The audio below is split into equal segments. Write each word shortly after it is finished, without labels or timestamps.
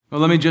Well,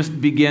 let me just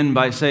begin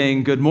by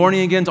saying good morning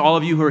again to all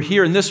of you who are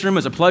here in this room.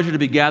 It's a pleasure to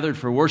be gathered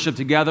for worship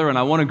together, and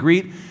I want to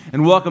greet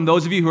and welcome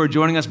those of you who are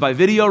joining us by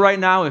video right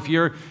now. If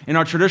you're in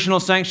our traditional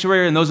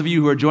sanctuary, and those of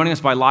you who are joining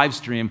us by live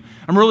stream,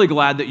 I'm really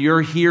glad that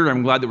you're here.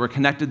 I'm glad that we're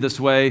connected this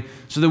way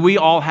so that we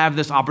all have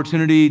this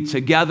opportunity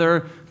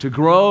together to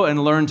grow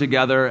and learn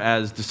together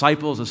as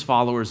disciples, as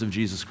followers of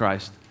Jesus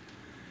Christ.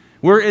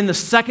 We're in the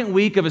second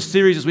week of a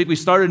series this week. We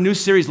started a new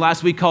series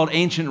last week called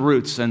Ancient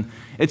Roots, and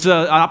it's an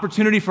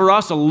opportunity for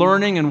us, a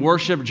learning and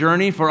worship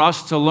journey for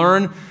us to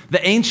learn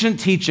the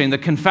ancient teaching, the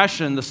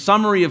confession, the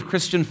summary of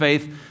Christian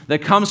faith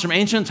that comes from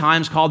ancient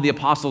times called the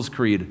Apostles'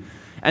 Creed.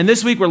 And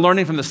this week we're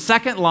learning from the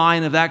second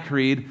line of that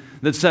creed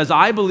that says,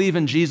 I believe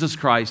in Jesus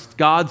Christ,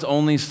 God's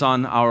only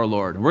Son, our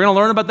Lord. We're going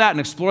to learn about that and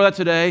explore that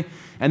today.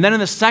 And then in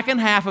the second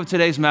half of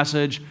today's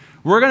message,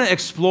 we're going to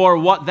explore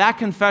what that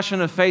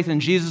confession of faith in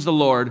Jesus the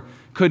Lord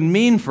could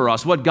mean for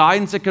us, what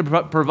guidance it could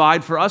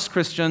provide for us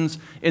Christians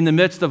in the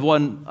midst of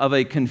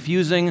a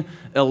confusing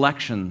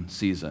election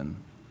season.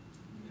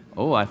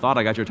 Oh, I thought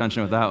I got your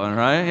attention with that one,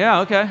 right? Yeah,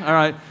 okay, all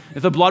right.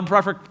 If the blood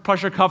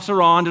pressure cuffs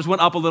are on, just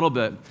went up a little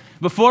bit.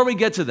 Before we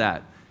get to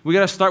that, we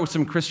got to start with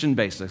some Christian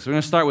basics. We're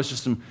going to start with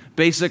just some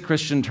basic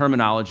Christian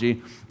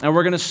terminology, and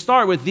we're going to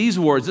start with these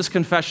words, this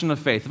confession of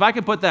faith. If I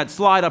could put that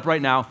slide up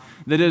right now,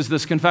 that is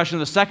this confession of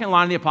the second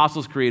line of the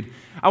Apostles' Creed.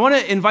 I want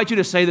to invite you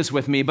to say this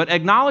with me, but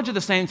acknowledge at the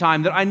same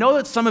time that I know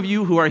that some of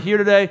you who are here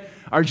today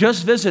are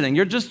just visiting.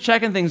 You're just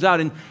checking things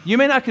out, and you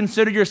may not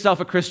consider yourself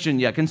a Christian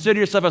yet. Consider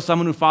yourself as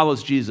someone who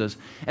follows Jesus.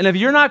 And if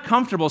you're not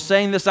comfortable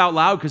saying this out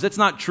loud because it's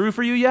not true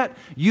for you yet,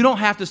 you don't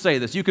have to say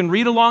this. You can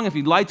read along if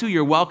you'd like to,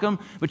 you're welcome,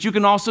 but you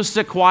can also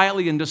sit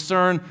quietly and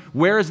discern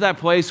where is that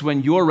place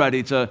when you're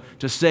ready to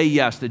say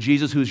yes to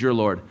Jesus who's your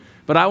Lord.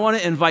 But I want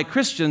to invite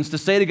Christians to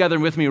say together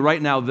with me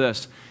right now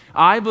this: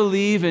 I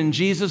believe in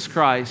Jesus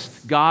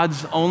Christ,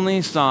 God's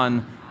only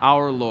Son,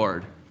 our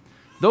Lord.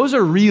 Those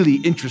are really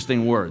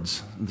interesting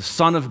words. The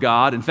Son of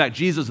God, in fact,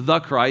 Jesus the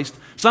Christ.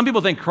 Some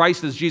people think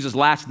Christ is Jesus'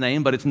 last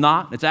name, but it's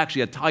not. It's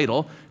actually a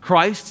title.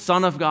 Christ,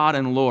 Son of God,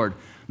 and Lord.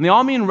 And they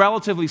all mean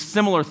relatively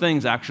similar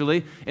things,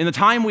 actually. In the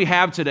time we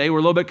have today, we're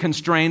a little bit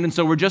constrained, and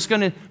so we're just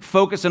going to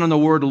focus in on the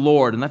word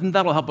Lord, and I think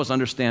that'll help us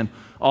understand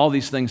all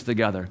these things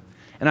together.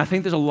 And I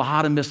think there's a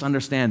lot of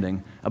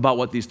misunderstanding about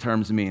what these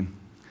terms mean.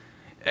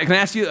 Can I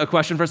ask you a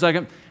question for a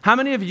second? How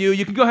many of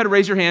you can go ahead and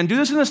raise your hand. Do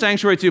this in the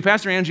sanctuary too.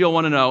 Pastor Angie will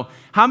want to know.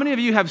 How many of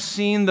you have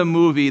seen the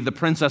movie The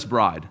Princess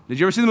Bride? Did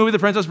you ever see the movie The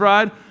Princess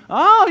Bride?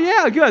 Oh,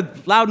 yeah,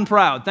 good. Loud and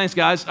proud. Thanks,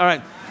 guys. All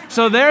right.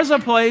 So there's a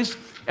place,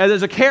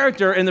 there's a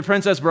character in The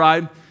Princess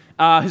Bride.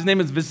 His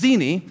name is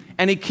Vizzini,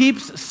 and he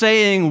keeps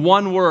saying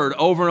one word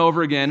over and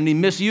over again, and he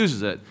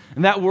misuses it.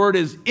 And that word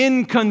is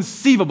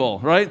inconceivable,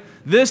 right?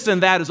 This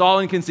and that is all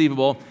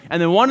inconceivable.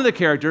 And then one of the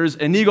characters,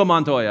 Inigo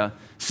Montoya,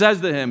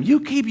 says to him, you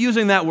keep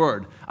using that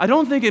word. I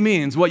don't think it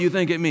means what you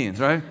think it means,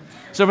 right?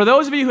 So for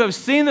those of you who have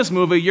seen this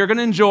movie, you're going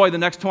to enjoy the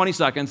next 20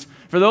 seconds.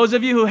 For those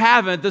of you who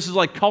haven't, this is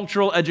like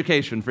cultural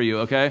education for you,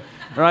 okay?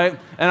 Right?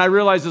 And I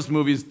realize this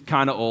movie's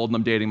kind of old, and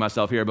I'm dating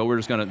myself here, but we're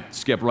just going to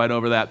skip right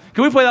over that.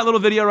 Can we play that little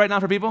video right now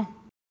for people?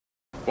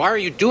 Why are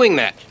you doing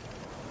that?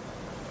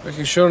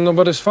 Making sure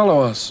nobody's follow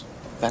us.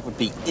 That would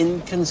be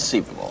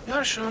inconceivable.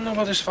 You're sure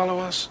nobody's follow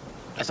us?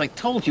 As I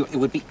told you, it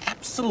would be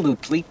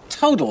absolutely,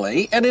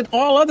 totally, and in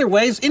all other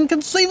ways,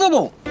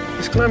 inconceivable.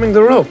 He's climbing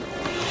the rope.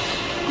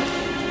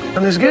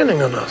 And he's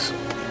gaining on us.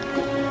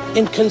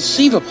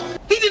 Inconceivable.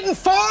 He didn't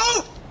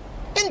fall!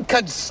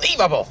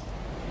 Inconceivable.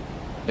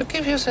 You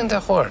keep using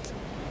that word.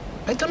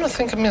 I don't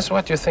think it means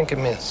what you think it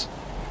means.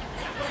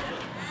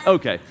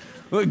 Okay.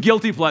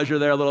 Guilty pleasure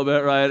there a little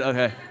bit, right?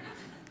 Okay.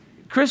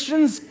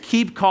 Christians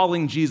keep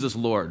calling Jesus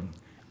Lord.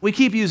 We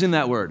keep using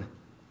that word.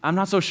 I'm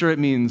not so sure it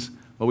means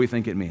what we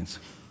think it means.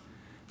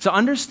 To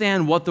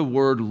understand what the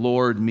word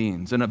Lord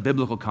means in a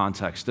biblical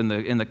context, in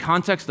the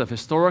context of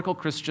historical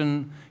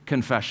Christian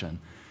confession,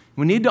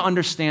 we need to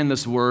understand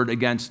this word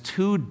against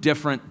two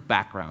different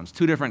backgrounds,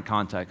 two different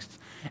contexts.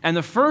 And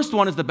the first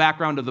one is the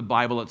background of the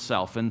Bible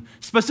itself, and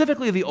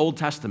specifically the Old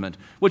Testament,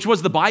 which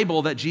was the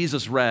Bible that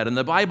Jesus read, and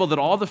the Bible that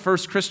all the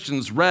first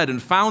Christians read and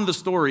found the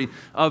story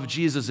of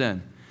Jesus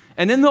in.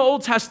 And in the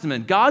Old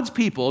Testament, God's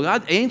people,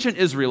 ancient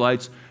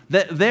Israelites,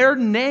 that their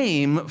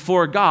name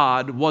for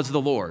God was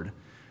the Lord.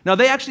 Now,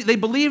 they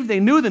believed they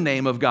knew the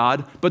name of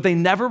God, but they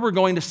never were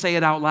going to say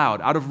it out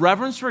loud. Out of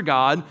reverence for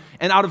God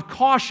and out of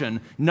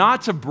caution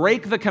not to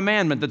break the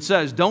commandment that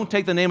says, don't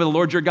take the name of the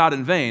Lord your God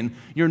in vain,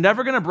 you're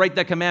never going to break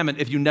that commandment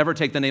if you never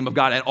take the name of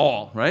God at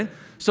all, right?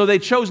 So they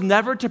chose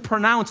never to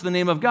pronounce the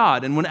name of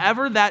God. And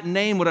whenever that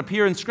name would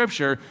appear in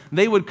Scripture,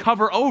 they would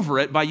cover over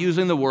it by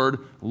using the word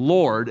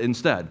Lord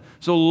instead.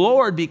 So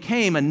Lord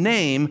became a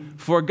name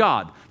for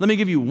God. Let me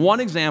give you one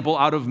example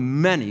out of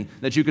many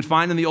that you could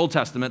find in the Old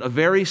Testament. A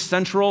very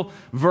central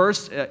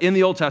verse in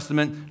the Old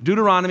Testament,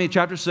 Deuteronomy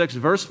chapter 6,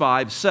 verse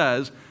 5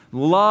 says,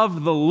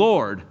 love the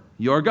Lord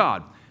your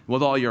God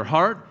with all your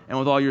heart and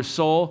with all your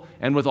soul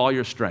and with all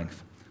your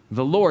strength.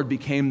 The Lord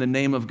became the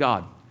name of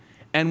God.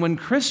 And when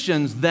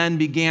Christians then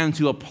began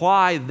to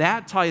apply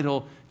that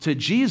title to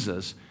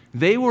Jesus,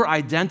 They were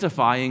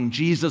identifying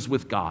Jesus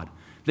with God.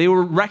 They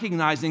were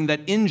recognizing that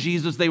in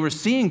Jesus they were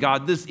seeing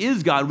God. This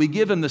is God. We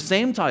give him the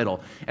same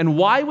title. And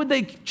why would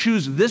they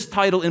choose this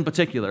title in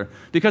particular?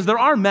 Because there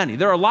are many.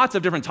 There are lots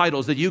of different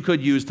titles that you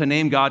could use to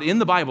name God in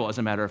the Bible, as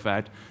a matter of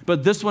fact.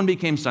 But this one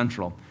became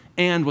central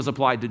and was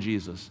applied to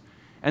Jesus.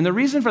 And the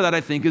reason for that,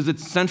 I think, is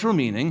its central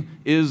meaning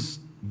is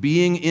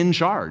being in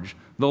charge.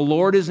 The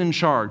Lord is in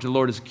charge. The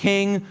Lord is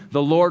king.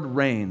 The Lord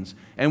reigns.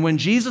 And when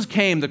Jesus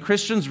came, the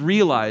Christians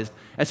realized,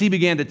 as he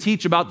began to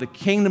teach about the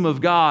kingdom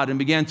of God and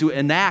began to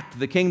enact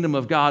the kingdom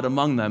of God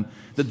among them,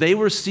 that they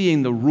were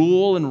seeing the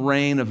rule and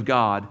reign of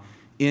God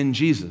in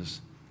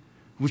Jesus,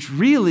 which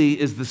really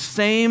is the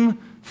same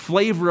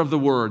flavor of the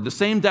word, the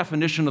same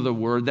definition of the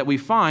word that we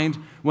find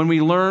when we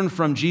learn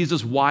from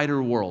Jesus'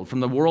 wider world, from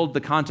the world,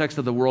 the context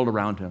of the world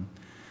around him.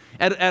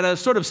 At a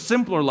sort of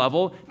simpler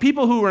level,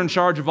 people who were in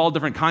charge of all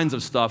different kinds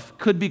of stuff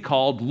could be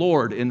called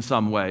Lord in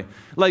some way.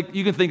 Like,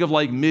 you can think of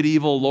like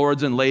medieval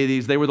lords and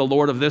ladies. They were the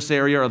lord of this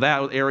area or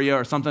that area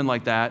or something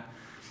like that.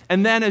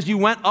 And then as you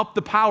went up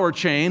the power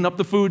chain, up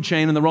the food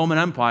chain in the Roman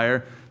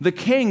Empire, the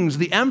kings,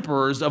 the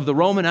emperors of the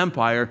Roman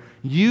Empire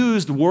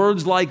used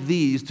words like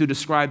these to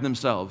describe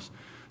themselves.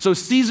 So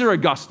Caesar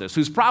Augustus,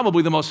 who's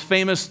probably the most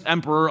famous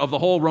emperor of the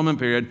whole Roman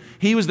period,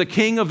 he was the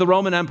king of the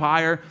Roman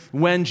Empire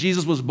when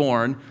Jesus was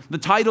born. The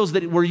titles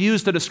that were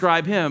used to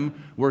describe him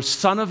were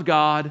Son of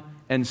God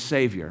and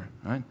Savior,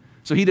 right?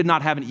 So he did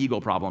not have an ego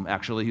problem,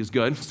 actually. He's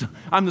good. So,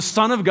 I'm the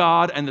Son of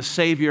God and the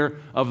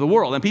Savior of the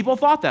world. And people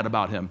thought that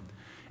about him.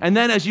 And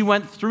then as you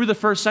went through the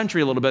first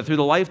century a little bit, through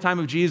the lifetime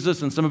of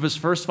Jesus and some of his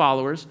first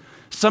followers,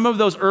 some of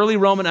those early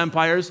Roman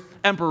emperors,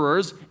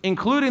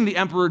 including the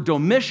Emperor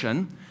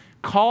Domitian,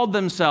 called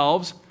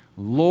themselves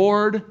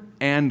Lord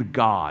and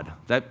God.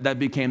 That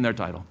became their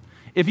title.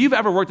 If you've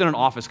ever worked in an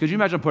office, could you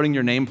imagine putting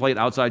your nameplate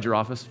outside your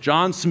office?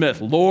 John Smith,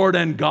 Lord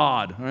and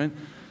God, right?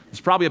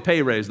 There's probably a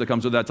pay raise that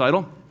comes with that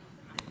title.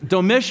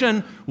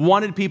 Domitian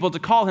wanted people to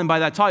call him by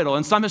that title,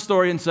 and some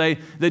historians say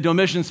that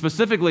Domitian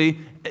specifically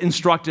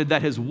instructed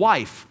that his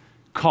wife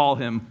call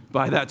him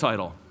by that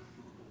title.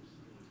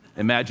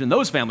 Imagine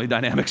those family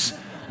dynamics.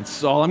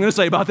 That's all I'm going to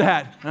say about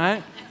that,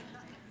 right?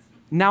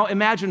 Now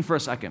imagine for a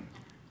second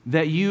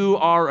that you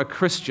are a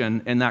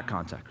Christian in that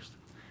context.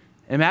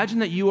 Imagine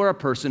that you are a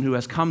person who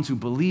has come to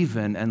believe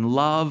in and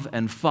love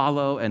and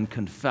follow and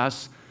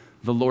confess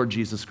the Lord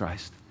Jesus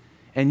Christ.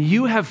 And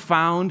you have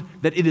found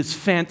that it is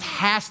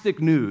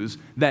fantastic news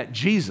that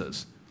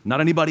Jesus,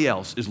 not anybody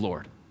else, is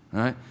Lord.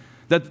 Right?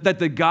 That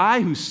the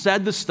guy who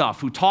said the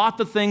stuff, who taught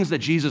the things that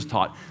Jesus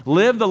taught,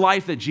 lived the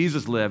life that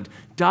Jesus lived,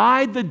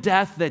 died the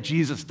death that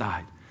Jesus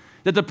died.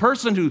 That the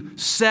person who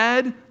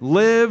said,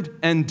 lived,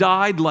 and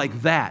died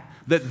like that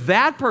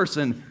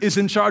person is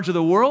in charge of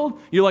the world,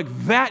 you're like,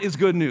 that is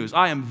good news.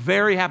 I am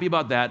very happy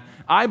about that.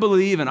 I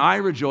believe and I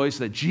rejoice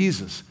that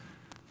Jesus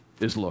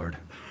is Lord.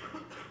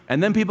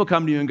 And then people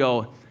come to you and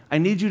go, I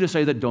need you to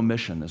say that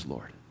Domitian is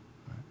Lord.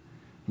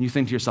 And you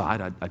think to yourself,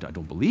 I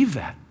don't believe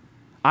that.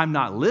 I'm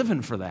not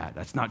living for that.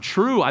 That's not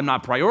true. I'm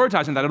not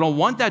prioritizing that. I don't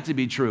want that to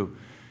be true.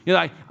 You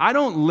know, I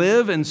don't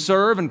live and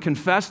serve and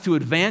confess to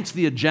advance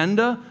the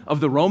agenda of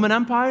the Roman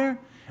Empire.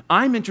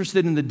 I'm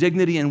interested in the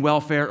dignity and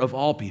welfare of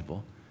all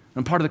people.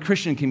 I'm part of the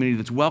Christian community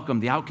that's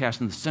welcomed the outcasts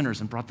and the sinners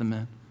and brought them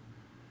in.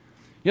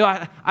 You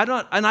know,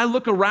 I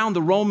look around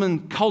the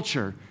Roman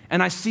culture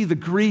and I see the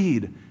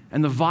greed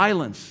and the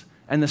violence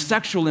and the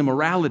sexual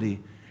immorality,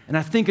 and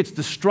I think it's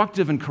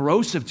destructive and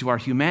corrosive to our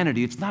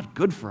humanity. It's not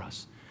good for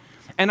us.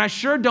 And I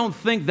sure don't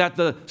think that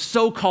the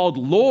so-called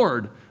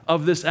Lord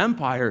of this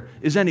empire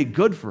is any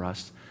good for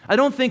us. I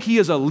don't think he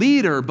is a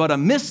leader, but a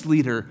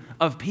misleader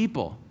of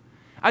people.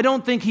 I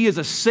don't think he is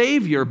a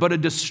savior, but a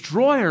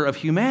destroyer of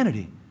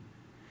humanity.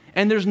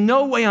 And there's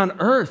no way on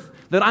earth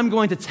that I'm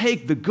going to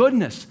take the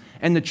goodness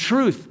and the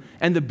truth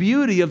and the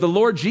beauty of the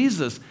Lord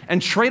Jesus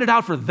and trade it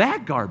out for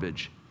that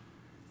garbage.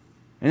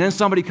 And then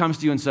somebody comes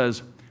to you and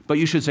says, but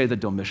you should say that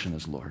Domitian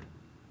is Lord.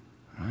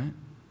 Right?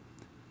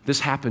 This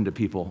happened to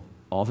people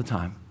all the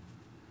time.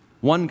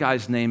 One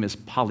guy's name is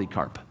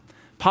Polycarp.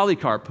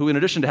 Polycarp, who in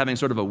addition to having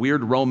sort of a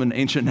weird Roman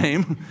ancient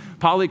name,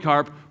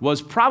 Polycarp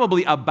was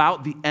probably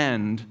about the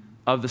end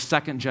of the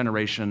second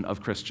generation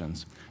of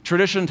Christians.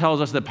 Tradition tells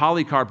us that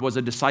Polycarp was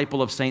a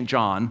disciple of St.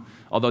 John,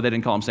 although they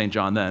didn't call him St.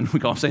 John then. We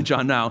call him St.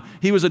 John now.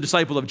 He was a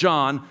disciple of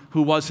John,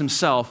 who was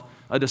himself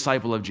a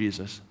disciple of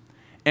Jesus.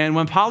 And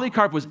when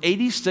Polycarp was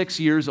 86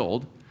 years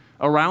old,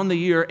 around the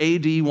year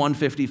AD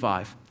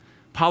 155,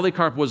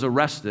 Polycarp was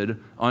arrested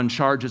on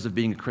charges of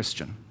being a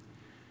Christian.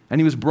 And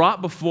he was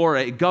brought before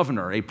a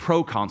governor, a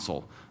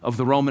proconsul of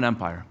the Roman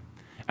Empire.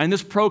 And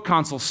this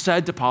proconsul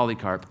said to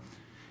Polycarp,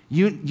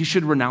 you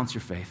should renounce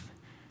your faith.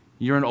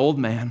 You're an old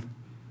man.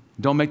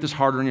 Don't make this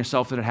harder on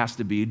yourself than it has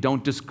to be.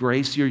 Don't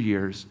disgrace your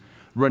years.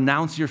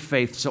 Renounce your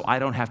faith so I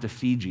don't have to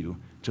feed you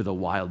to the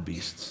wild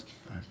beasts.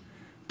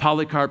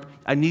 Polycarp,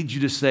 I need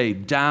you to say,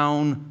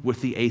 down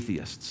with the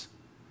atheists.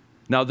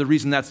 Now, the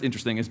reason that's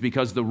interesting is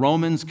because the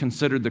Romans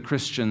considered the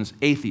Christians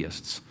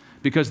atheists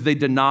because they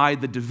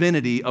denied the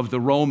divinity of the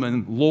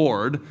Roman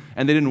Lord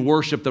and they didn't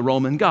worship the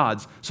Roman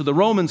gods. So the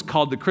Romans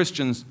called the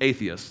Christians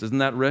atheists. Isn't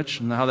that rich?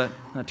 And how that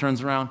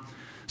turns around?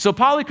 So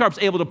Polycarp's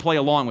able to play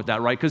along with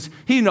that, right? Because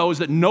he knows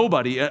that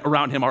nobody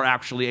around him are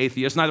actually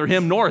atheists, neither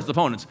him nor his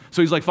opponents.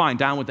 So he's like, fine,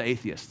 down with the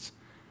atheists.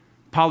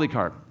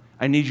 Polycarp,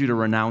 I need you to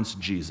renounce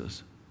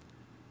Jesus.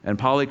 And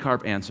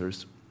Polycarp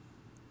answers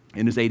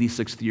in his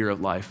 86th year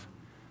of life,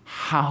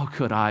 how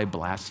could I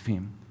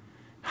blaspheme?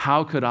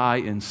 How could I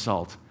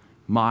insult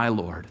my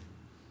Lord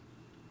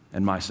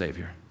and my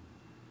Savior?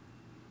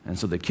 And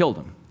so they killed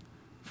him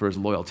for his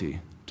loyalty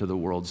to the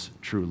world's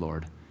true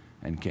Lord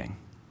and King.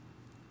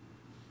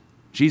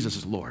 Jesus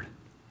is Lord.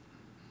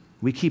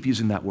 We keep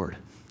using that word.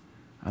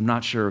 I'm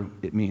not sure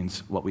it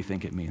means what we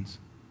think it means.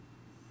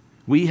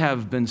 We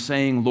have been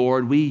saying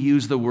Lord, we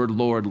use the word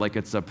Lord like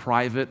it's a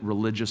private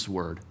religious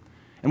word.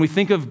 And we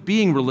think of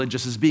being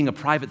religious as being a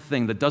private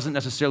thing that doesn't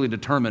necessarily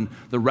determine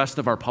the rest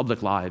of our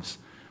public lives,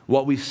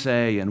 what we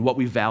say and what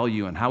we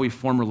value and how we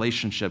form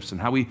relationships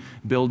and how we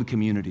build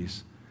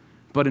communities.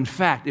 But in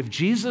fact, if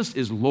Jesus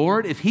is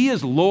Lord, if he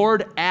is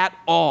Lord at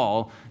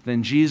all,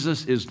 then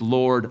Jesus is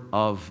Lord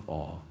of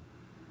all.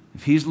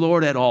 If he's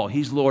Lord at all,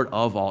 he's Lord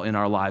of all in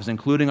our lives,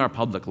 including our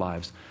public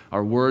lives,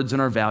 our words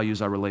and our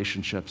values, our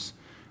relationships,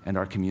 and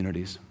our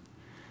communities.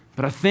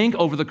 But I think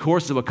over the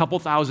course of a couple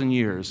thousand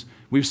years,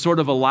 we've sort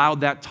of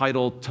allowed that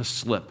title to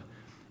slip,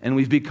 and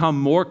we've become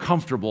more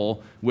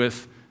comfortable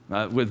with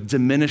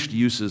diminished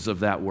uses of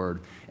that word.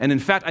 And in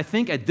fact, I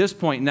think at this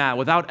point now,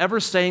 without ever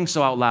saying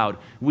so out loud,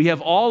 we have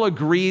all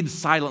agreed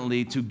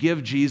silently to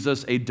give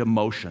Jesus a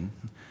demotion.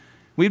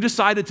 We've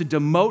decided to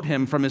demote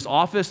him from his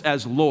office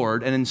as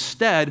Lord, and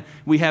instead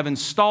we have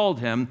installed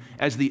him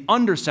as the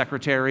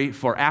Undersecretary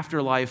for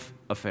Afterlife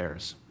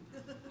Affairs.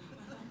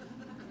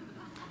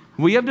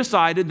 We have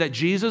decided that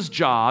Jesus'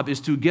 job is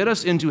to get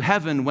us into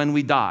heaven when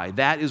we die.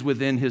 That is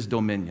within his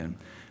dominion.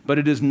 But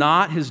it is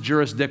not his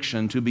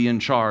jurisdiction to be in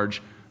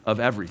charge of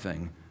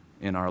everything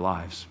in our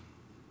lives.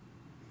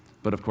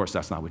 But of course,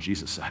 that's not what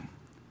Jesus said.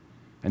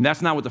 And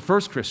that's not what the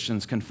first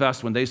Christians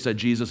confessed when they said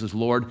Jesus is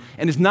Lord,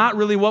 and is not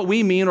really what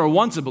we mean or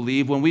want to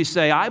believe when we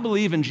say, I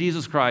believe in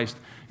Jesus Christ,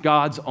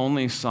 God's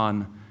only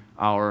Son,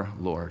 our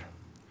Lord.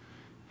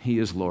 He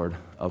is Lord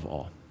of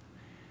all.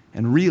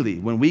 And really,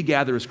 when we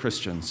gather as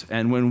Christians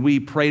and when we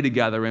pray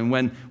together and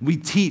when we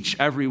teach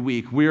every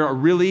week, we are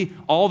really,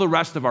 all the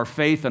rest of our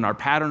faith and our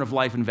pattern of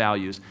life and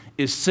values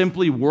is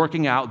simply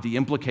working out the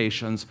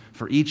implications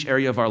for each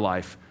area of our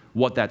life,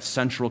 what that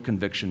central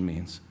conviction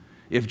means.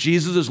 If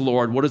Jesus is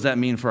Lord, what does that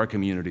mean for our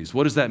communities?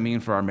 What does that mean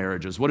for our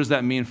marriages? What does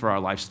that mean for our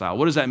lifestyle?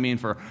 What does that mean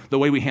for the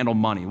way we handle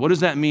money? What does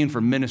that mean for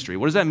ministry?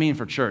 What does that mean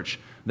for church,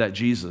 that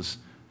Jesus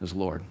is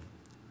Lord?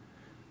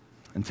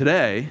 And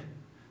today,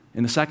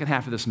 in the second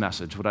half of this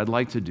message, what I'd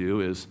like to do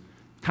is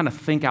kind of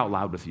think out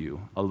loud with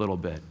you a little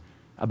bit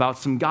about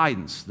some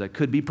guidance that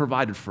could be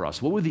provided for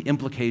us. What would the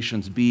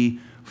implications be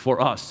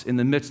for us in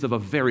the midst of a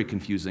very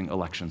confusing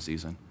election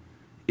season,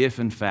 if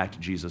in fact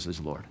Jesus is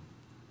Lord?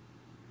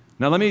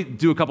 Now, let me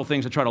do a couple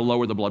things to try to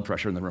lower the blood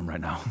pressure in the room right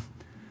now.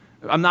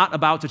 I'm not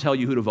about to tell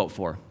you who to vote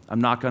for.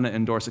 I'm not going to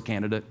endorse a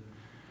candidate.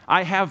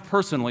 I have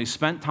personally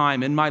spent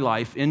time in my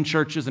life in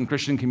churches and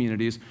Christian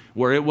communities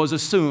where it was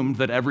assumed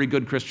that every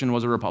good Christian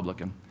was a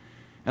Republican.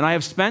 And I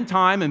have spent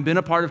time and been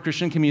a part of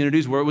Christian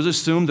communities where it was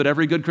assumed that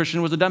every good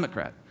Christian was a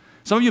Democrat.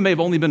 Some of you may have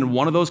only been in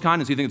one of those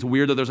kinds, and so you think it's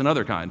weird that there's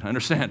another kind. I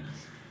understand.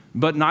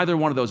 But neither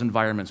one of those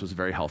environments was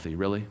very healthy,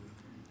 really.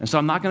 And so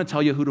I'm not going to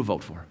tell you who to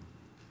vote for.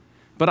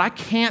 But I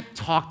can't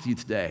talk to you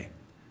today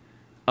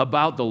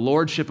about the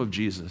lordship of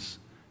Jesus,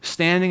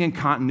 standing in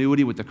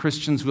continuity with the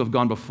Christians who have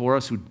gone before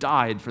us, who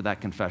died for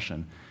that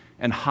confession,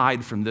 and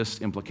hide from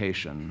this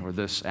implication or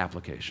this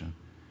application.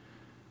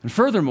 And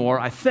furthermore,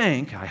 I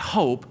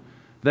hope,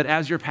 that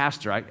as your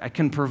pastor, I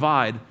can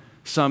provide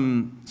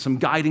some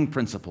guiding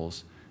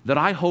principles that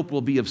I hope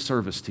will be of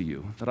service to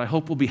you, that I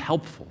hope will be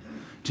helpful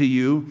to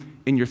you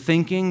in your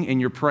thinking, in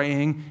your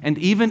praying, and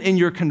even in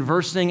your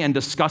conversing and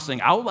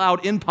discussing out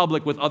loud in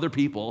public with other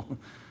people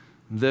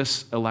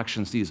this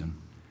election season.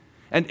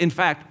 And in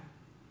fact,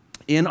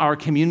 in our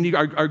community,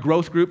 our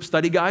growth group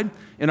study guide,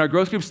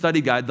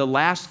 the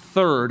last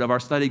third of our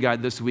study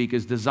guide this week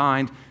is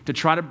designed to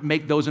try to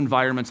make those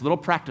environments little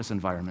practice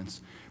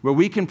environments where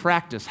we can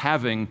practice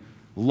having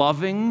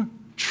loving,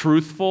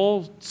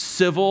 truthful,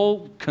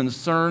 civil,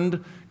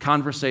 concerned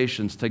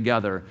conversations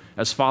together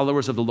as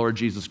followers of the Lord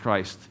Jesus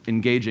Christ,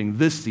 engaging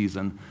this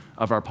season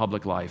of our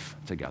public life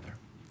together.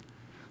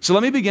 So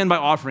let me begin by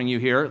offering you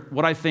here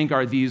what I think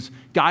are these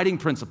guiding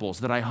principles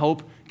that I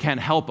hope can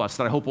help us,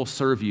 that I hope will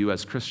serve you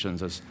as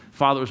Christians, as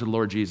followers of the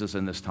Lord Jesus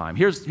in this time.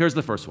 Here's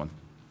the first one.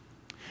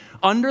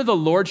 Under the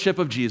lordship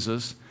of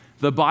Jesus,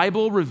 the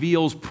Bible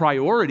reveals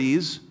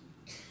priorities,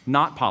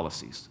 not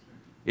policies.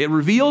 It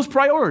reveals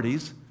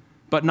priorities,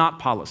 but not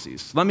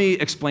policies. Let me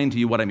explain to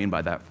you what I mean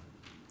by that.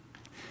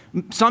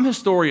 Some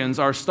historians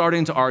are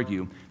starting to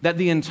argue that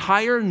the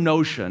entire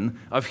notion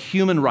of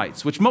human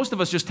rights, which most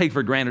of us just take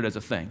for granted as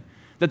a thing,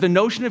 that the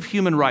notion of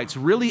human rights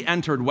really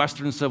entered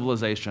Western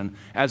civilization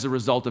as a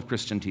result of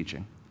Christian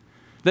teaching.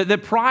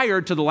 That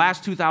prior to the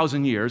last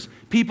 2,000 years,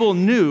 people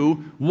knew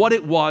what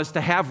it was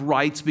to have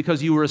rights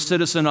because you were a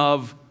citizen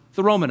of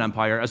the Roman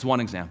Empire, as one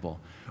example.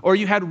 Or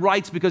you had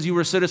rights because you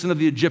were a citizen of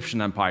the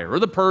Egyptian Empire, or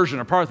the Persian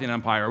or Parthian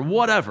Empire, or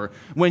whatever.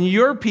 When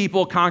your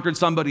people conquered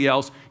somebody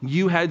else,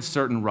 you had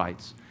certain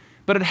rights.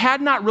 But it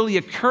had not really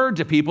occurred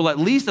to people, at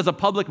least as a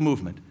public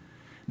movement,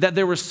 that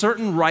there were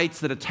certain rights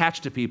that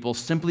attached to people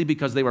simply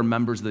because they were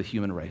members of the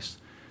human race.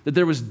 That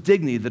there was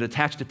dignity that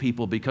attached to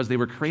people because they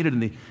were created in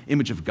the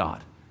image of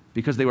God,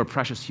 because they were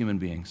precious human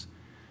beings.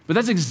 But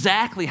that's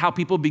exactly how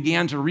people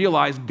began to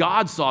realize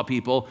God saw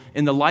people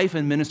in the life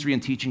and ministry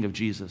and teaching of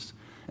Jesus.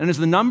 And as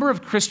the number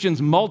of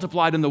Christians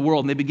multiplied in the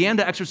world and they began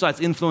to exercise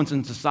influence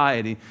in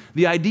society,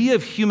 the idea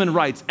of human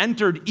rights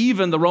entered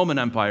even the Roman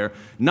Empire,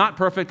 not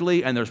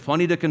perfectly, and there's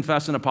plenty to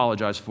confess and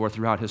apologize for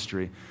throughout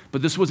history.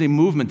 But this was a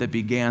movement that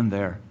began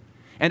there.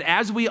 And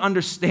as we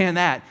understand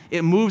that,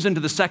 it moves into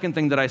the second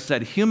thing that I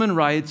said, human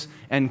rights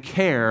and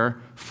care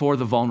for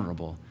the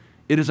vulnerable.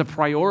 It is a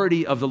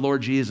priority of the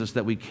Lord Jesus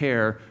that we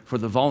care for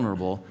the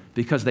vulnerable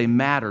because they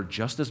matter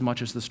just as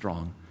much as the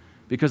strong,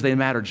 because they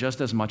matter just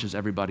as much as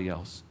everybody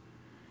else.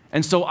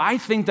 And so I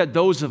think that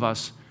those of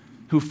us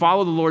who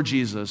follow the Lord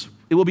Jesus,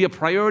 it will be a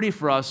priority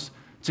for us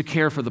to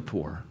care for the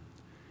poor.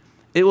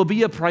 It will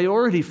be a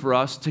priority for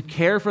us to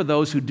care for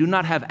those who do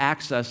not have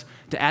access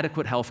to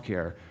adequate health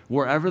care,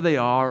 wherever they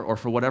are or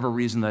for whatever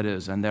reason that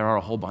is, and there are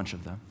a whole bunch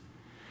of them.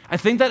 I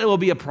think that it will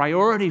be a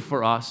priority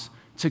for us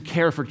to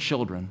care for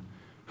children,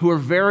 who are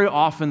very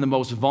often the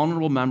most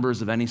vulnerable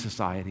members of any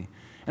society.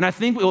 And I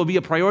think it will be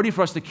a priority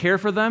for us to care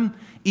for them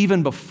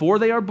even before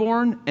they are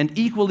born and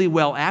equally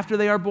well after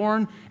they are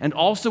born and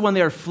also when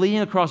they are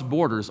fleeing across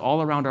borders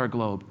all around our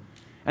globe.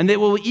 And they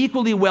will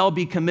equally well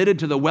be committed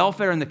to the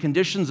welfare and the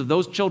conditions of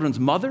those children's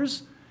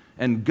mothers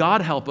and,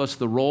 God help us,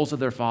 the roles of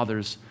their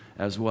fathers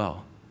as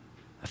well.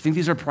 I think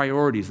these are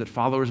priorities that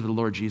followers of the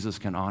Lord Jesus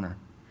can honor.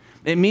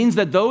 It means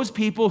that those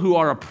people who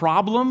are a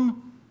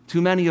problem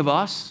to many of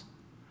us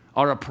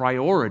are a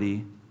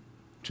priority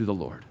to the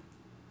Lord.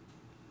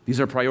 These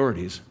are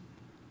priorities,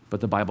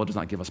 but the Bible does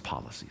not give us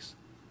policies.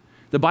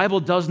 The Bible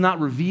does not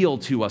reveal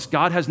to us,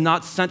 God has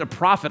not sent a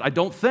prophet, I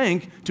don't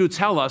think, to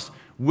tell us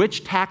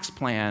which tax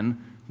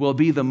plan will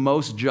be the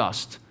most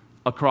just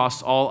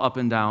across all up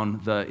and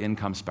down the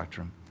income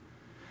spectrum.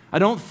 I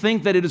don't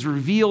think that it is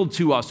revealed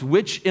to us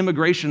which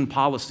immigration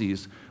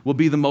policies will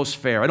be the most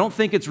fair. I don't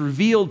think it's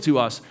revealed to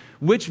us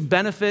which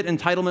benefit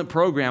entitlement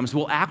programs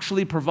will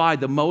actually provide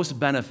the most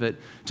benefit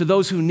to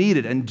those who need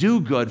it and do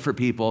good for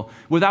people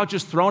without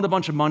just throwing a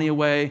bunch of money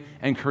away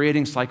and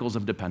creating cycles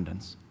of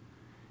dependence.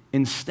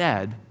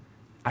 Instead,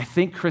 I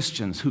think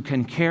Christians who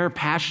can care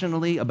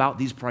passionately about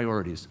these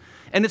priorities,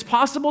 and it's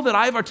possible that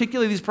I've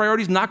articulated these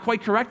priorities not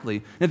quite correctly.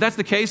 And if that's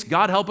the case,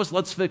 God help us,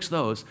 let's fix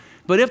those.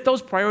 But if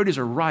those priorities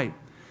are right,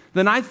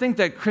 then I think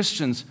that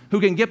Christians who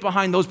can get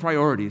behind those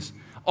priorities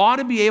ought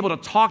to be able to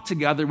talk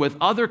together with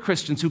other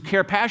Christians who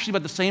care passionately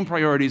about the same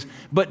priorities,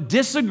 but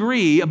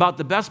disagree about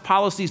the best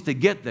policies to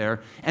get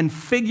there and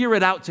figure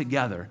it out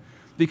together.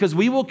 Because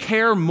we will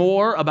care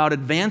more about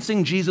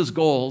advancing Jesus'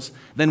 goals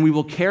than we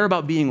will care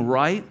about being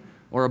right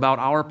or about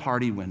our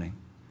party winning.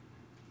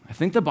 I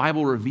think the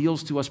Bible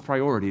reveals to us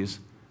priorities,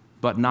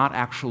 but not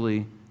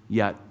actually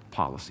yet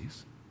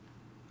policies.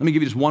 Let me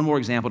give you just one more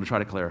example to try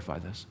to clarify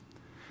this.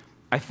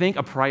 I think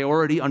a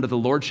priority under the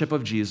lordship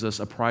of Jesus,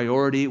 a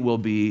priority will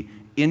be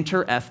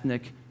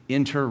inter-ethnic,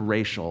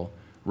 interracial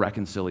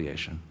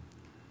reconciliation.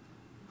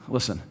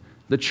 Listen,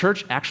 the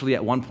church actually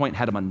at one point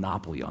had a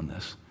monopoly on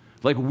this.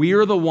 Like,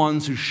 we're the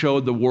ones who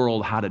showed the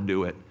world how to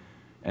do it.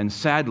 And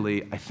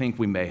sadly, I think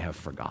we may have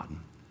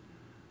forgotten.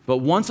 But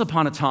once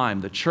upon a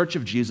time, the Church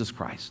of Jesus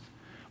Christ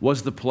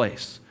was the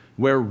place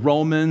where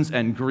Romans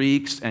and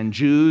Greeks and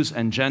Jews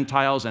and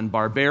Gentiles and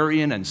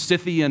barbarian and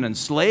Scythian and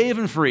slave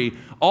and free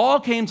all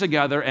came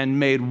together and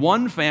made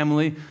one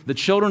family, the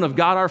children of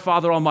God our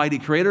Father Almighty,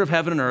 creator of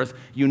heaven and earth,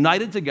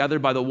 united together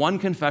by the one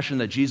confession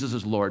that Jesus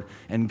is Lord.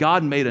 And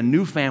God made a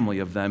new family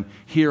of them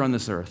here on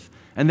this earth.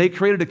 And they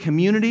created a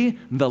community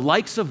the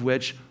likes of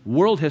which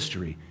world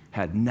history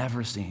had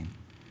never seen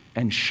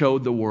and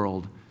showed the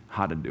world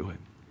how to do it.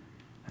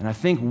 And I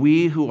think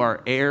we who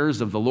are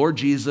heirs of the Lord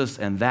Jesus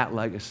and that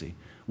legacy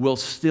will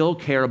still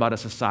care about a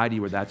society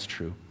where that's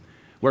true,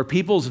 where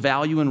people's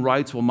value and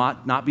rights will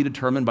not be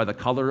determined by the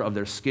color of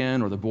their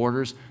skin or the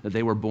borders that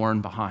they were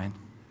born behind.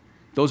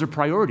 Those are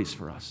priorities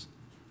for us.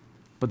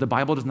 But the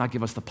Bible does not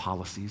give us the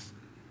policies.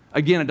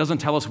 Again, it doesn't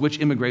tell us which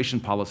immigration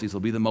policies will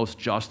be the most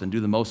just and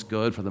do the most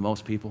good for the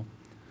most people.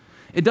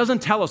 It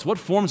doesn't tell us what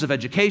forms of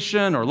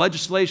education or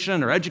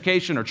legislation or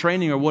education or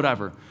training or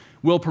whatever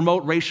will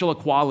promote racial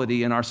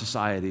equality in our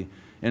society,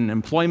 in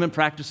employment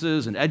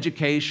practices, in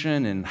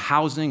education, in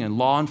housing, and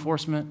law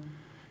enforcement.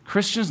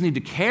 Christians need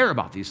to care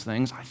about these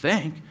things, I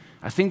think.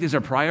 I think these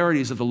are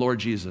priorities of the Lord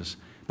Jesus.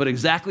 But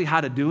exactly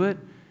how to do it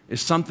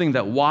is something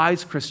that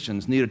wise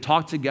Christians need to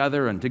talk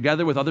together and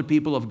together with other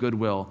people of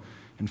goodwill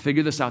and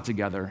figure this out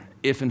together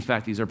if, in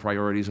fact, these are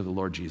priorities of the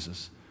Lord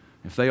Jesus.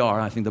 If they are,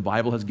 I think the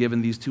Bible has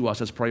given these to us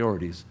as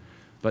priorities,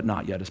 but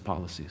not yet as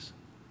policies.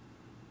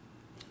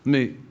 Let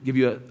me give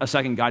you a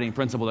second guiding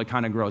principle that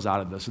kind of grows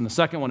out of this. And the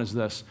second one is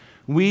this: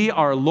 we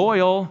are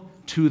loyal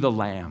to the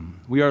Lamb.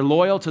 We are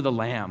loyal to the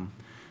Lamb.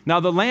 Now,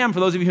 the Lamb,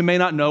 for those of you who may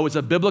not know, is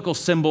a biblical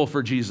symbol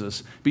for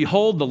Jesus.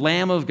 Behold, the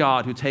Lamb of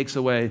God who takes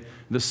away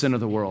the sin of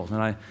the world.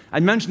 And I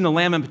mention the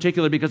Lamb in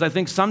particular because I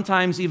think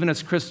sometimes, even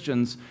as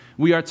Christians,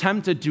 we are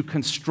tempted to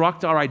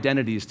construct our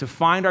identities, to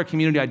find our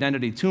community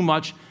identity too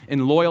much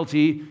in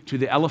loyalty to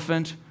the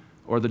elephant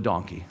or the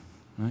donkey.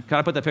 Right? Can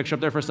I put that picture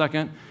up there for a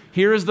second?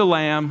 Here is the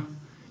Lamb,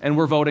 and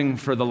we're voting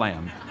for the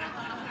Lamb.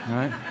 All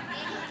right?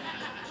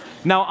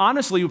 Now,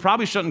 honestly, you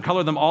probably shouldn't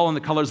color them all in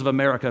the colors of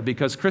America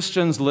because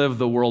Christians live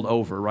the world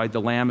over, right? The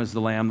Lamb is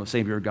the Lamb, the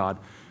Savior of God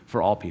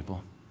for all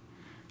people.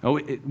 Oh,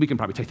 we can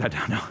probably take that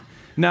down now.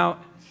 Now,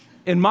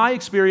 in my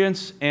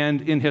experience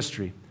and in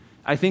history,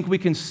 I think we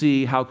can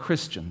see how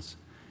Christians,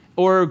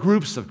 or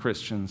groups of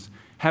Christians,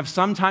 have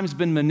sometimes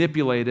been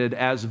manipulated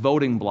as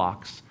voting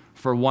blocks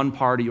for one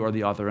party or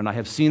the other, and I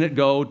have seen it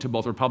go to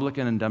both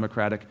Republican and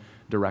Democratic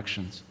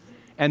directions.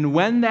 And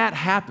when that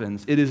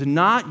happens, it is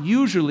not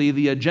usually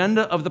the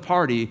agenda of the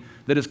party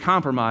that is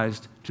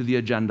compromised to the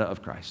agenda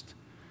of Christ.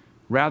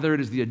 Rather, it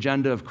is the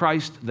agenda of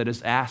Christ that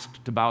is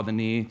asked to bow the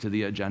knee to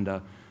the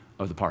agenda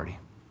of the party.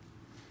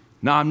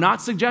 Now, I'm not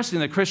suggesting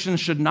that Christians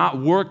should not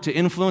work to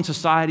influence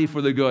society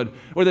for the good,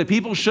 or that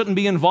people shouldn't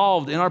be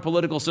involved in our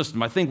political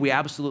system. I think we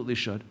absolutely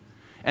should.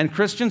 And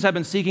Christians have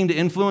been seeking to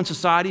influence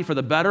society for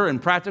the better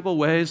and practical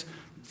ways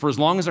for as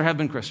long as there have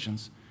been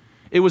Christians.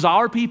 It was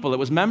our people, it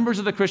was members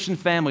of the Christian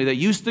family that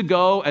used to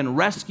go and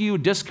rescue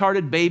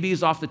discarded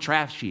babies off the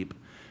trash heap.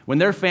 When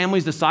their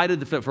families decided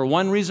that for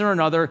one reason or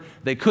another,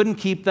 they couldn't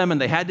keep them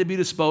and they had to be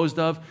disposed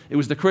of, it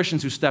was the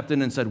Christians who stepped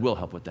in and said, we'll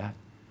help with that.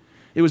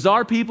 It was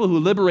our people who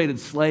liberated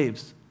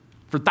slaves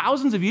for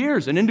thousands of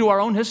years and into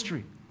our own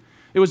history.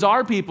 It was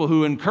our people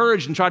who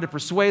encouraged and tried to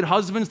persuade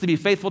husbands to be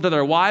faithful to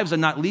their wives and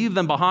not leave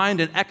them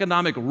behind in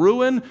economic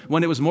ruin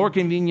when it was more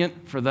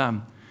convenient for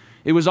them.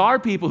 It was our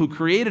people who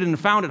created and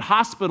founded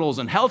hospitals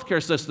and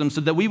healthcare systems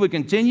so that we would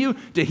continue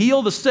to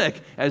heal the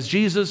sick as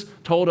Jesus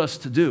told us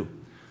to do.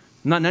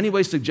 I'm not in any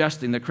way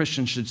suggesting that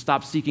Christians should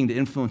stop seeking to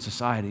influence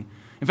society.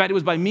 In fact, it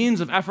was by means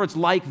of efforts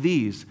like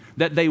these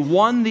that they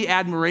won the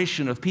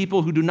admiration of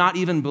people who do not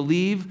even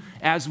believe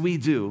as we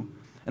do.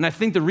 And I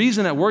think the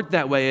reason it worked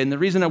that way and the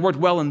reason it worked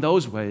well in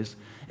those ways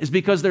is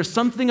because there's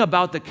something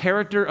about the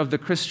character of the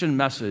Christian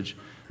message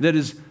that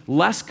is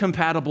less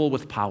compatible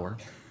with power.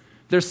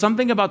 There's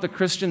something about the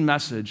Christian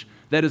message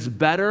that is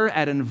better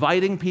at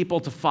inviting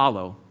people to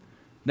follow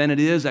than it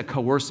is at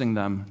coercing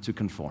them to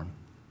conform.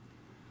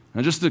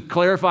 Now, just to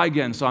clarify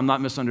again, so I'm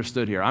not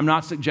misunderstood here, I'm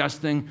not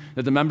suggesting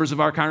that the members of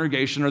our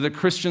congregation or that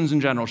Christians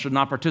in general should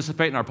not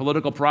participate in our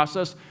political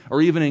process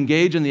or even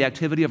engage in the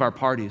activity of our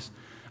parties.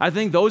 I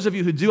think those of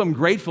you who do, I'm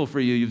grateful for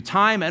you. You have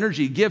time,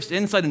 energy, gifts,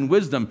 insight, and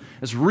wisdom.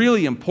 It's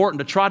really important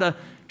to try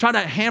to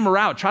hammer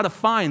out, try to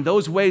find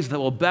those ways that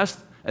will best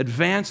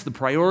advance the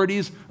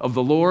priorities of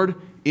the Lord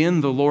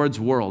in the Lord's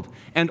world.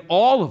 And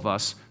all of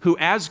us who,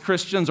 as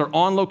Christians, are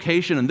on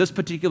location in this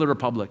particular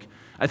republic,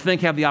 I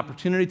think have the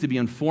opportunity to be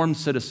informed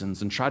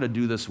citizens and try to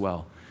do this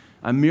well.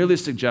 I'm merely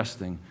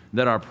suggesting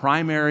that our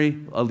primary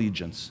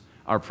allegiance,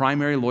 our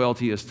primary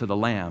loyalty is to the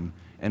Lamb,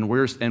 and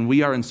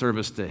we are in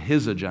service to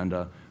His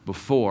agenda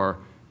before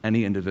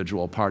any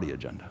individual party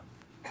agenda.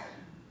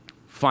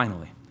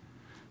 Finally,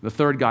 the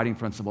third guiding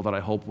principle that I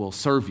hope will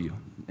serve you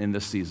in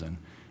this season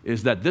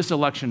is that this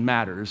election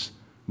matters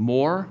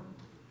more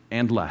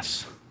and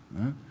less.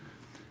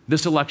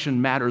 This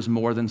election matters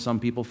more than some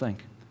people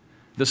think.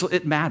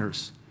 It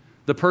matters.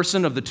 The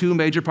person of the two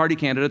major party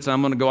candidates,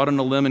 I'm going to go out on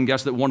a limb and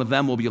guess that one of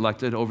them will be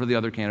elected over the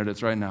other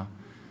candidates right now.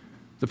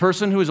 The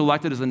person who is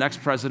elected as the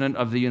next president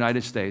of the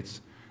United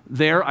States,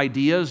 their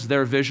ideas,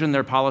 their vision,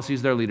 their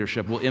policies, their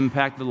leadership will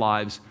impact the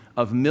lives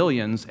of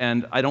millions,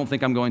 and I don't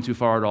think I'm going too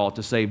far at all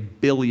to say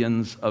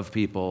billions of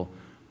people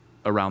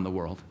around the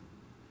world.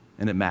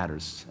 And it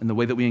matters. And the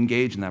way that we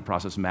engage in that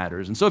process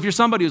matters. And so if you're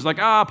somebody who's like,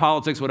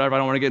 politics, whatever, I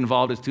don't want to get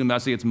involved, it's too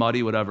messy, it's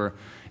muddy, whatever,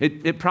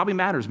 it probably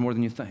matters more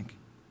than you think.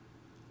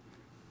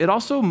 It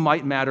also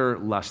might matter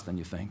less than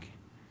you think.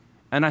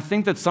 And I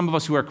think that some of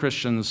us who are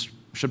Christians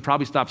should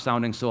probably stop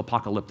sounding so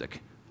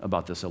apocalyptic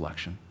about this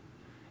election.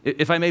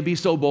 If I may be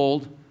so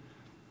bold,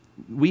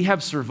 we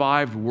have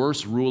survived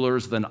worse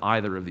rulers than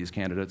either of these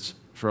candidates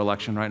for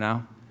election right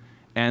now.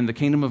 And the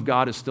kingdom of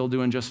God is still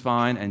doing just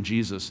fine, and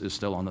Jesus is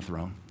still on the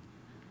throne.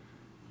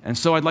 And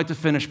so I'd like to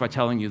finish by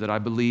telling you that I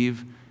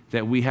believe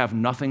that we have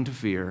nothing to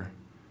fear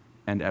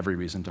and every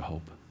reason to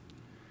hope.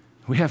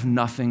 We have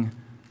nothing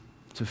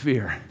to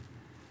fear.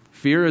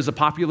 Fear is a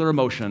popular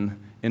emotion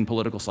in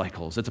political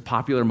cycles. It's a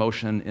popular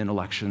emotion in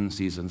election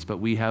seasons, but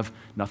we have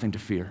nothing to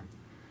fear.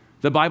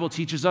 The Bible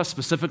teaches us,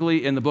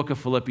 specifically in the book of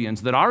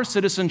Philippians, that our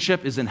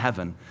citizenship is in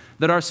heaven,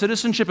 that our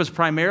citizenship is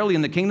primarily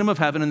in the kingdom of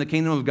heaven and the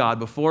kingdom of God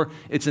before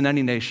it's in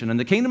any nation. And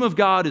the kingdom of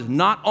God is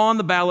not on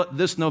the ballot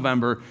this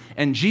November,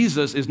 and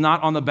Jesus is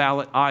not on the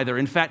ballot either.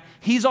 In fact,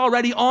 He's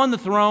already on the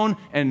throne,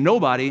 and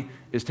nobody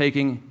is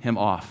taking Him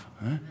off.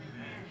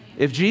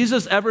 If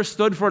Jesus ever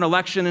stood for an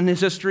election in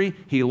His history,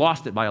 He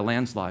lost it by a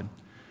landslide.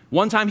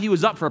 One time he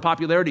was up for a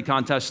popularity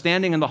contest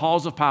standing in the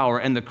halls of power,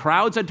 and the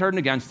crowds had turned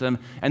against him,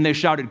 and they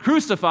shouted,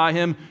 crucify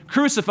him,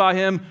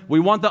 we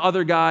want the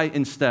other guy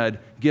instead,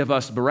 give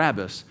us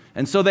Barabbas.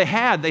 And so they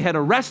had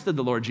arrested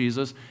the Lord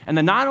Jesus, and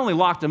they not only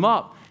locked him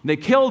up, they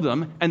killed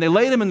him, and they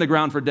laid him in the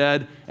ground for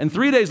dead, and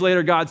 3 days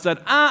later God said,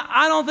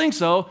 I don't think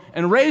so,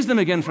 and raised him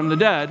again from the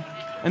dead,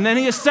 and then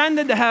he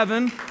ascended to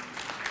heaven,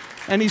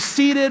 and he's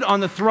seated on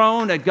the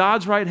throne at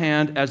God's right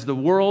hand as the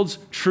world's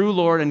true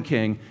Lord and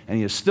King, and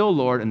he is still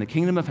Lord, and the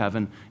kingdom of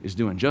heaven is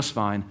doing just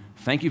fine.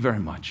 Thank you very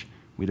much.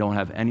 We don't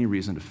have any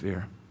reason to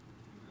fear,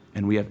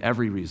 and we have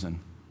every reason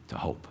to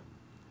hope.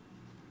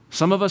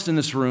 Some of us in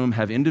this room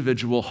have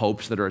individual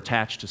hopes that are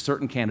attached to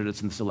certain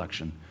candidates in this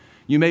election.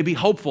 You may be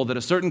hopeful that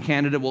a certain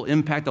candidate will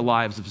impact the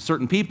lives of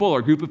certain people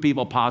or group of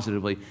people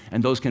positively,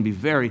 and those can be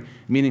very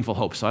meaningful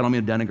hopes, so I don't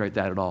mean to denigrate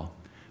that at all.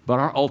 But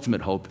our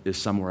ultimate hope is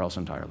somewhere else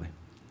entirely.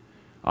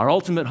 Our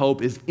ultimate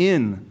hope is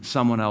in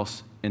someone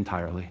else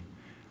entirely.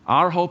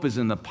 Our hope is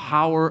in the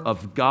power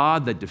of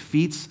God that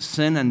defeats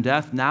sin and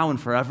death now and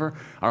forever.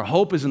 Our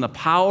hope is in the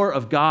power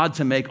of God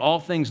to make all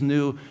things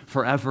new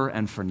forever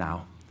and for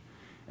now.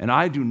 And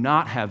I do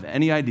not have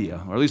any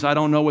idea, or at least I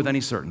don't know with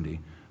any certainty,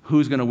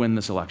 who's going to win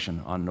this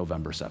election on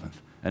November 7th,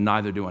 and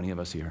neither do any of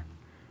us here.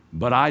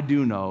 But I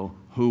do know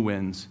who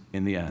wins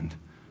in the end.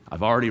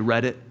 I've already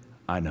read it.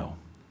 I know.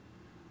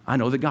 I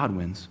know that God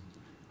wins.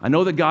 I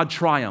know that God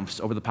triumphs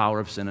over the power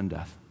of sin and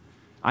death.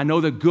 I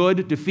know that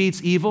good defeats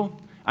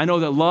evil. I know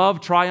that love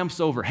triumphs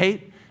over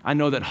hate. I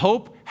know that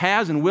hope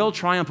has and will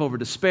triumph over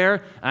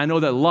despair. And I know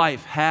that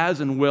life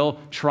has and will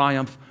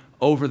triumph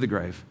over the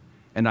grave.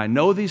 And I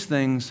know these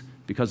things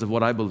because of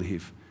what I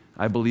believe.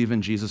 I believe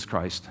in Jesus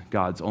Christ,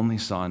 God's only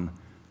Son,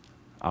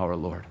 our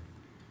Lord.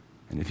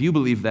 And if you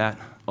believe that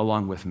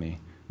along with me,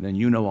 then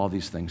you know all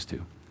these things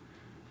too.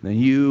 Then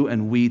you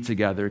and we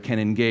together can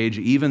engage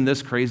even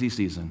this crazy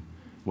season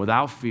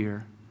without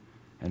fear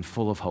and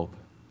full of hope.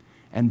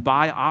 And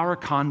by our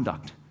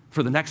conduct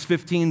for the next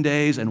 15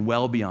 days and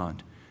well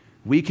beyond,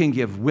 we can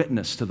give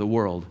witness to the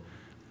world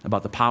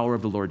about the power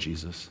of the Lord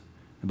Jesus,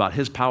 about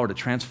his power to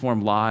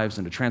transform lives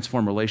and to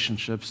transform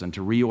relationships and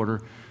to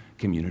reorder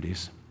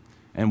communities.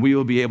 And we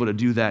will be able to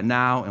do that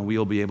now, and we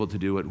will be able to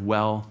do it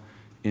well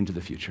into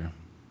the future.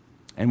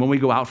 And when we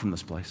go out from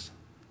this place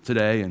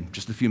today in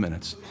just a few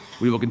minutes,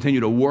 we will continue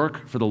to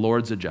work for the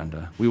Lord's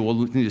agenda. We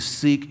will continue to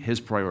seek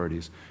his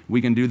priorities. We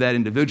can do that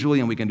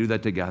individually, and we can do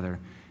that together.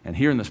 And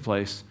here in this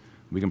place,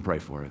 we can pray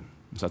for it.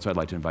 So that's what I'd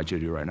like to invite you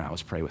to do right now,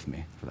 is pray with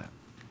me for that.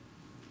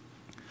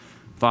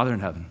 Father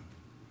in heaven,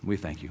 we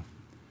thank you.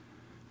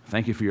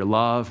 Thank you for your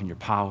love and your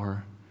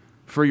power,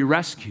 for your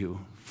rescue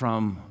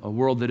from a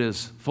world that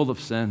is full of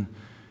sin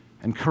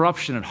and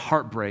corruption and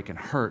heartbreak and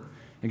hurt.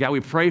 And God, we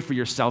pray for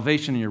your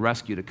salvation and your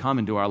rescue to come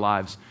into our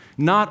lives,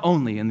 not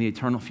only in the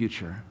eternal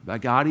future,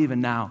 but God,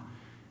 even now,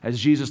 as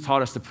Jesus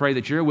taught us to pray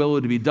that your will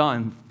would be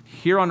done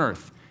here on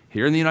earth,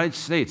 here in the United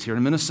States, here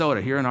in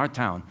Minnesota, here in our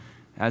town,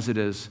 as it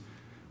is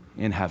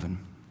in heaven.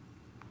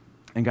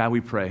 And God, we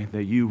pray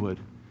that you would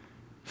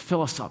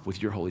fill us up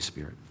with your Holy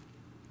Spirit,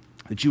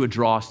 that you would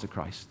draw us to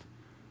Christ,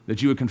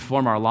 that you would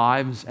conform our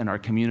lives and our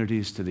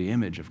communities to the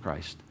image of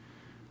Christ,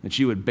 that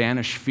you would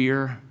banish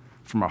fear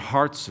from our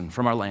hearts and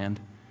from our land,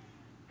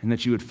 and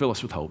that you would fill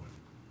us with hope.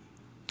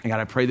 And God,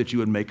 I pray that you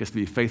would make us to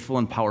be faithful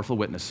and powerful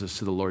witnesses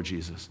to the Lord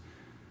Jesus,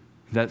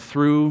 that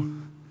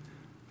through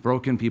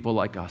broken people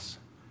like us,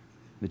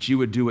 that you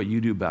would do what you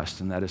do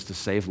best, and that is to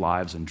save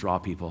lives and draw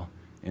people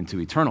into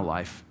eternal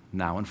life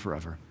now and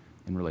forever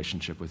in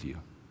relationship with you.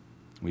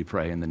 We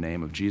pray in the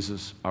name of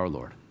Jesus, our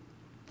Lord.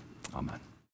 Amen.